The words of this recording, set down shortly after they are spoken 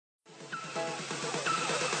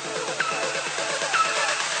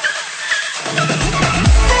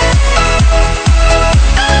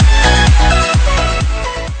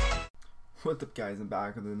What's up guys, I'm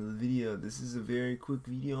back with another video. This is a very quick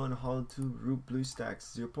video on how to root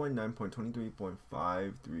BlueStacks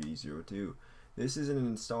 0.9.23.5302. This isn't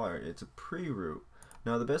an installer, it's a pre-root.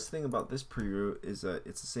 Now the best thing about this pre-root is that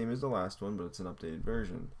it's the same as the last one, but it's an updated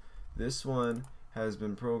version. This one has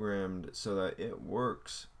been programmed so that it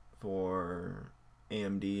works for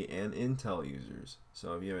AMD and Intel users.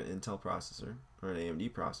 So if you have an Intel processor or an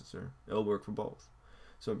AMD processor, it'll work for both.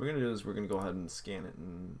 So what we're going to do is we're going to go ahead and scan it,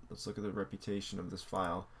 and let's look at the reputation of this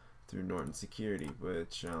file through Norton Security,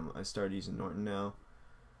 which I started using Norton now,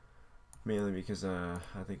 mainly because I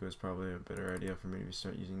think it was probably a better idea for me to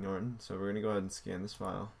start using Norton. So we're going to go ahead and scan this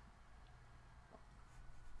file.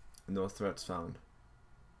 No threats found.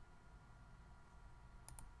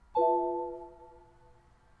 No,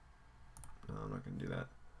 I'm not going to do that.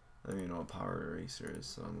 I don't even know what Power Eraser is,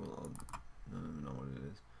 so I don't even know what it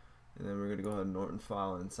is. And then we're going to go ahead and Norton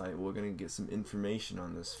file insight. We're going to get some information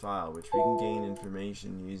on this file, which we can gain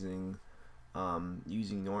information using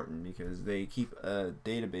using Norton, because they keep a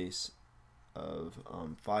database of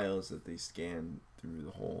files that they scan through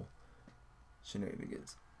the whole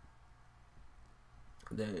shenanigans.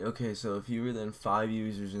 Okay, so fewer than 5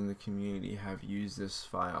 users in the community have used this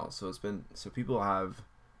file. So people have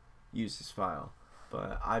used this file,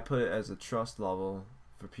 but I put it as a trust level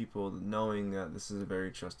for people knowing that this is a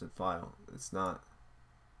very trusted file. It's not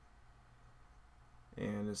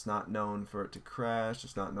known for it to crash,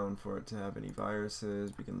 it's not known for it to have any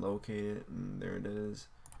viruses. We can locate it, and there it is.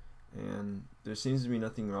 And there seems to be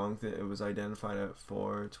nothing wrong with it. It was identified at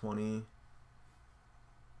 4:20,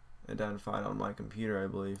 identified on my computer, I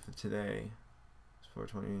believe, for today. It's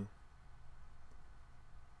 4:20.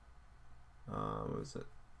 What was it?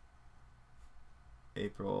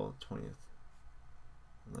 April 20th.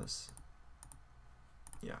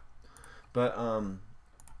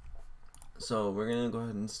 So we're gonna go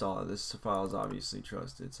ahead and install it. This file is obviously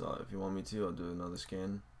trusted, so if you want me to, I'll do another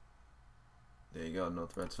scan. There you go, no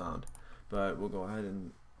threats found. But we'll go ahead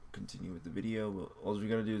and continue with the video. All we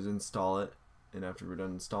gotta do is install it, and after we're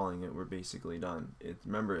done installing it, we're basically done.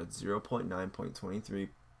 Remember, it's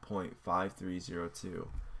 0.9.23.5302.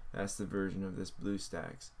 That's the version of this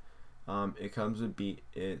BlueStacks. It comes with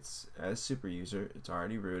it's as super user. It's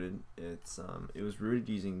already rooted. It was rooted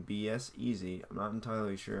using BS Easy. I'm not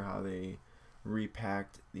entirely sure how they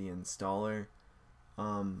repacked the installer.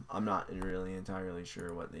 I'm not really entirely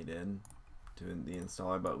sure what they did to the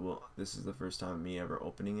installer, but this is the first time me ever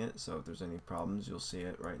opening it, so if there's any problems, you'll see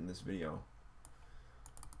it right in this video.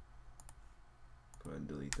 Go ahead and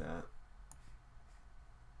delete that,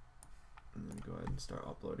 and then go ahead and start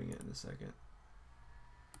uploading it in a second.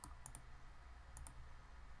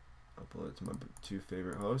 Upload it to my 2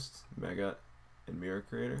 favorite hosts, Mega and Mirror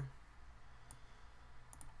Creator.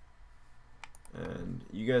 And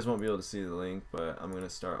you guys won't be able to see the link, but I'm going to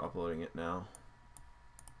start uploading it now.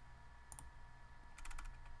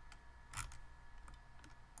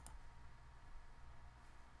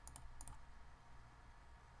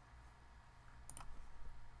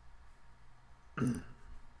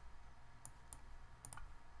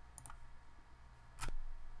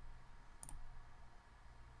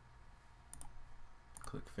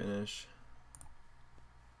 Click finish,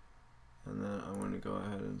 and then I'm going to go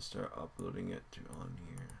ahead and start uploading it to on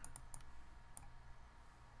here.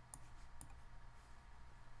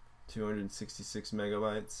 266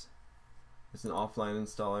 megabytes. It's an offline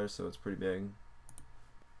installer, so it's pretty big.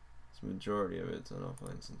 The majority of it's an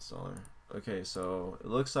offline installer. Okay, so it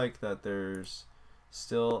looks like that there's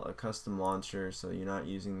still a custom launcher, so you're not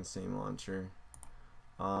using the same launcher.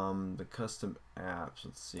 The custom apps,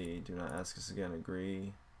 let's see, do not ask us again,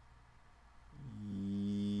 agree.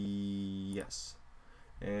 Yes.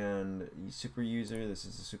 And super user, this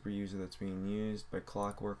is a super user that's being used by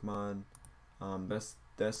Clockwork Mod.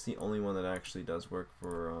 That's the only one that actually does work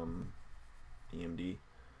for AMD.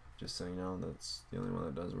 Just so you know, that's the only one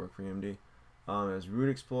that does work for AMD. There's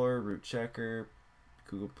Root Explorer, Root Checker,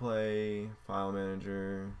 Google Play, File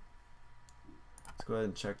Manager. Let's go ahead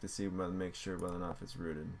and check to see make sure whether or not it's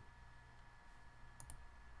rooted.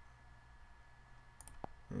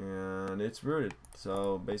 And it's rooted.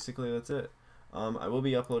 So basically that's it. I will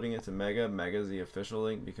be uploading it to Mega. Mega is the official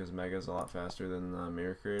link because Mega is a lot faster than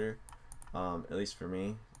Mirror Creator. At least for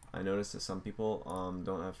me. I noticed that some people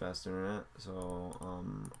don't have fast internet, so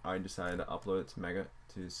I decided to upload it to Mega,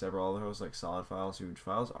 to several other hosts like Solid Files, Huge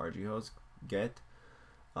Files, RG Hosts, Get,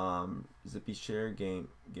 Zippy Share,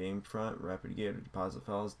 Gamefront, RapidGate, Deposit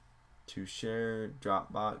Files, To Share,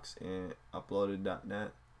 Dropbox, and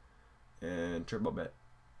Uploaded.net, and TurboBit.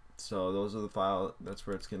 So those are the files. That's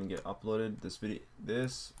where it's going to get uploaded.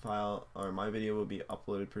 This file, or my video, will be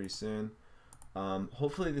uploaded pretty soon.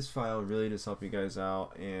 Hopefully this file really does help you guys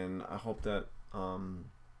out, and I hope that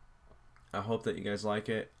you guys like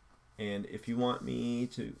it. And if you want me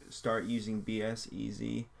to start using BS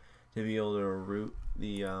Easy to be able to root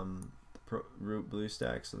the root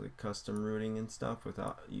BlueStacks, so the custom rooting and stuff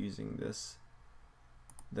without using this,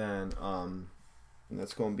 then and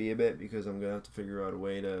that's going to be a bit, because I'm going to have to figure out a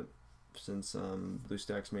way to, since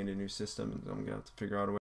BlueStacks made a new system, I'm going to have to figure out a way